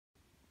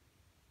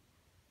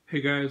Hey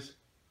guys,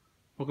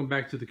 welcome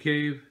back to the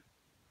cave.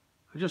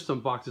 I just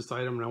unboxed this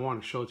item and I want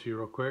to show it to you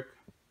real quick.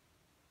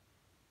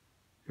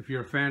 If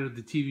you're a fan of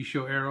the TV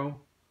show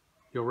Arrow,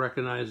 you'll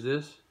recognize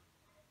this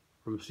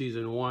from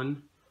season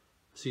 1,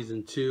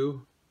 season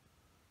 2,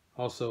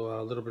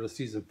 also a little bit of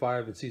season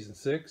 5 and season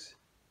 6.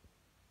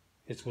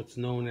 It's what's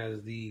known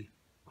as the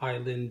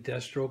Island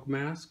Deathstroke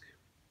mask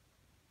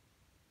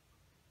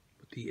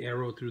with the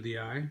arrow through the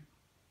eye.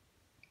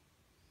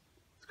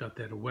 It's got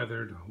that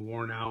weathered,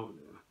 worn out,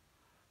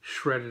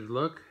 shredded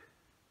look.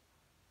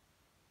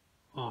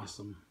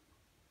 Awesome.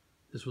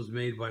 This was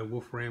made by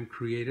Wolfram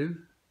Creative.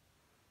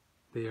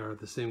 They are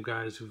the same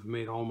guys who've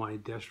made all my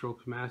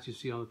Deathstroke masks you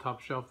see on the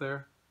top shelf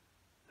there.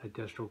 That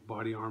Deathstroke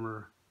body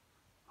armor.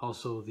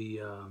 Also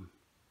the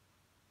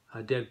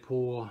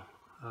Deadpool,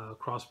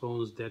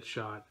 Crossbones,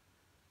 Deadshot,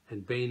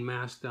 and Bane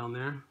mask down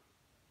there.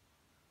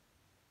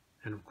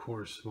 And of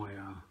course my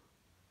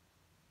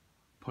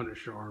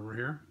Punisher armor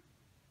here.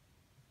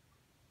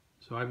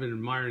 So I've been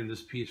admiring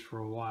this piece for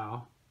a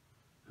while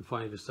and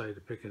finally decided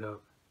to pick it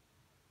up,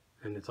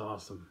 and it's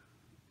awesome.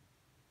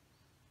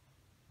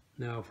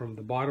 Now from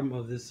the bottom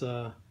of this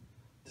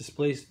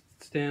display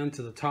stand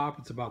to the top,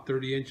 it's about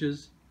 30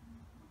 inches.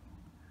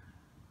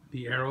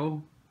 The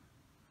arrow,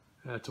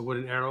 it's a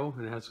wooden arrow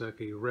and it has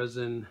like a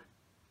resin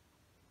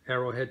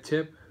arrowhead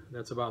tip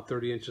that's about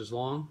 30 inches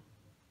long.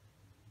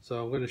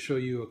 So I'm going to show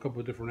you a couple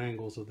of different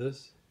angles of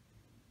this.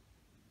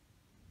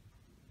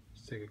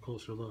 Let's take a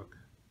closer look.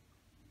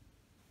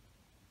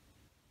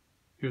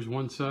 Here's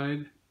one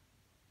side.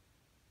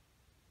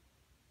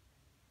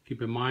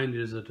 Keep in mind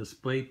it is a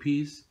display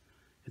piece.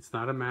 It's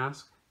not a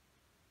mask.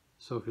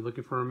 So if you're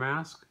looking for a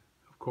mask,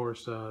 of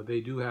course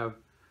they do have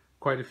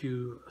quite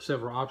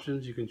several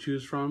options you can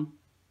choose from.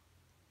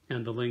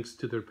 And the links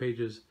to their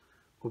pages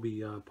will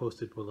be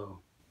posted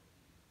below.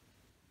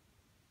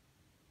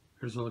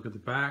 Here's a look at the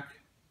back.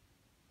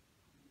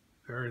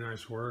 Very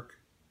nice work.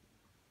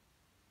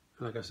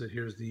 Like I said,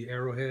 here's the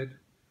arrowhead.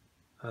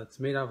 It's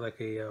made out of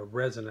like a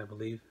resin, I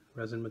believe.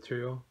 Resin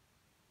material,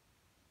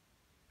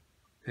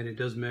 and it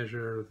does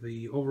measure,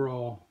 the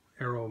overall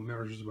arrow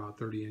measures about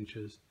 30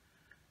 inches.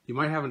 You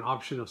might have an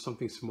option of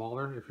something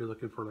smaller if you're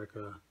looking for like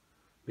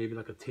maybe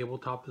like a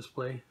tabletop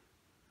display,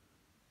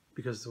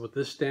 because with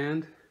this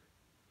stand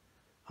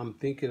I'm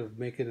thinking of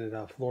making it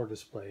a floor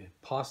display,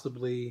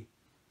 possibly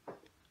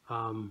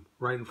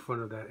right in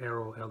front of that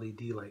arrow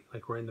LED light,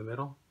 like right in the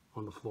middle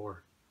on the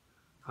floor.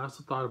 I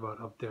also thought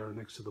about up there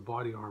next to the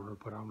body armor,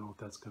 but I don't know if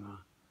that's gonna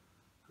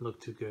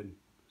look too good.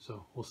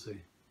 So we'll see.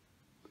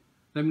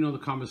 Let me know in the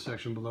comment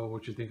section below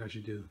what you think I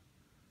should do.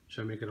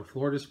 Should I make it a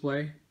floor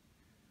display,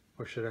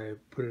 or should I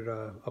put it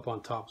up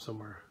on top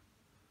somewhere?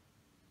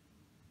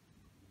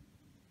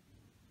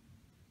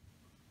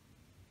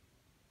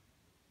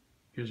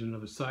 Here's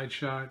another side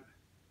shot.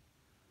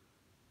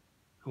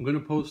 I'm going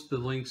to post the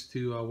links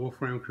to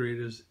Wolfram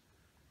Creative's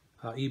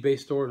eBay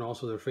store and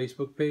also their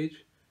Facebook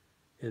page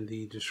in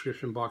the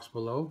description box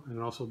below,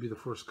 and also be the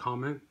first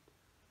comment.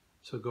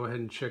 So go ahead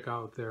and check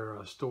out their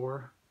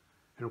store.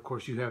 And of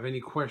course, you have any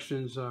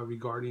questions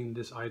regarding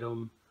this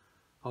item,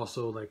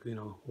 also like, you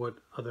know, what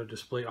other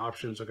display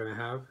options are going to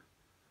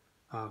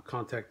have,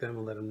 contact them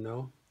and let them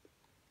know.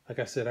 Like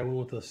I said, I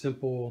went with a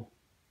simple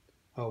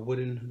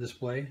wooden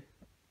display,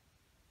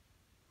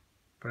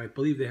 but I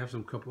believe they have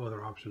some couple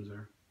other options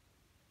there.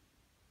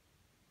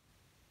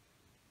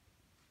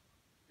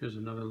 Here's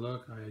another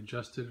look. I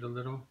adjusted it a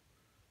little,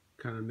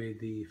 kind of made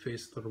the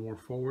face a little more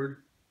forward.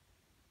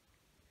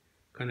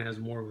 Kind of has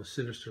more of a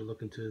sinister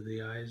look into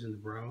the eyes and the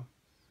brow.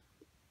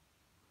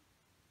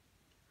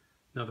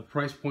 Now the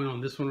price point on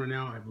this one right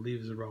now, I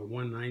believe, is about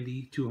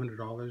 $190,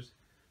 $200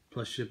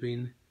 plus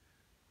shipping.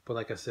 But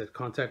like I said,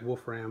 contact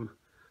Wolfram,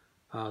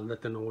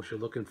 let them know what you're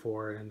looking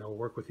for, and they'll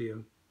work with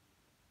you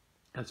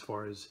as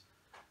far as,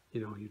 you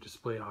know, your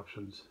display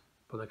options.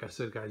 But like I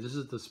said, guys, this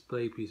is a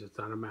display piece. It's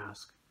not a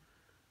mask,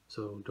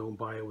 so don't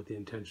buy it with the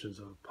intentions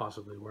of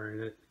possibly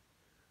wearing it.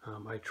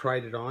 I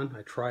tried it on.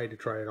 I tried to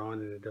try it on,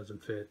 and it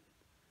doesn't fit.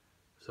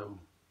 So,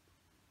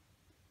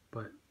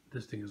 but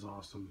this thing is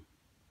awesome.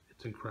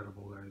 It's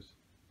incredible, guys.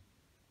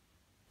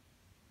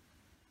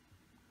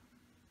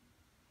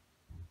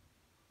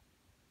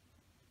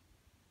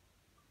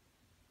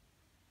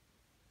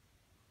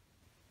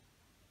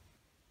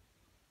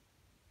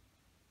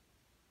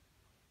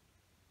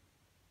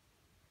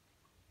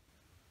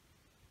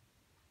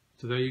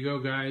 So there you go,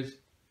 guys.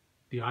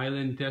 The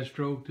Island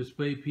Deathstroke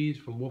display piece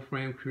from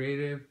Wolfram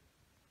Creative.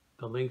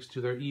 The links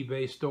to their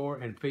eBay store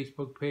and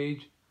Facebook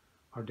page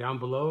are down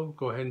below.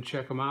 Go ahead and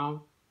check them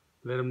out.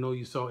 Let them know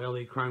you saw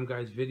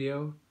LACrimeGuy's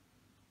video.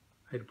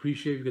 I'd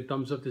appreciate if you could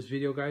thumbs up this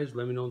video, guys.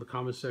 Let me know in the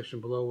comment section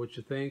below what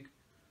you think.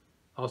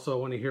 Also, I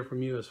want to hear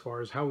from you as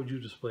far as how would you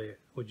display it?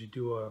 Would you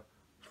do a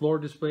floor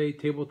display,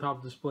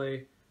 tabletop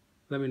display?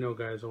 Let me know,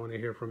 guys. I want to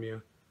hear from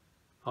you.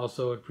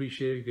 Also, I'd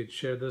appreciate if you could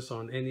share this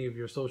on any of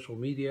your social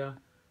media,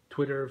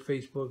 Twitter,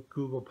 Facebook,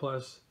 Google+,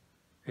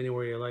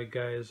 anywhere you like,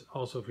 guys.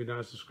 Also, if you're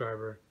not a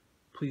subscriber,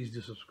 please do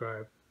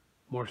subscribe.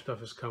 More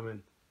stuff is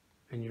coming,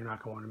 and you're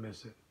not going to want to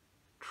miss it.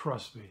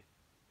 Trust me.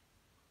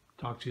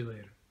 Talk to you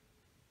later.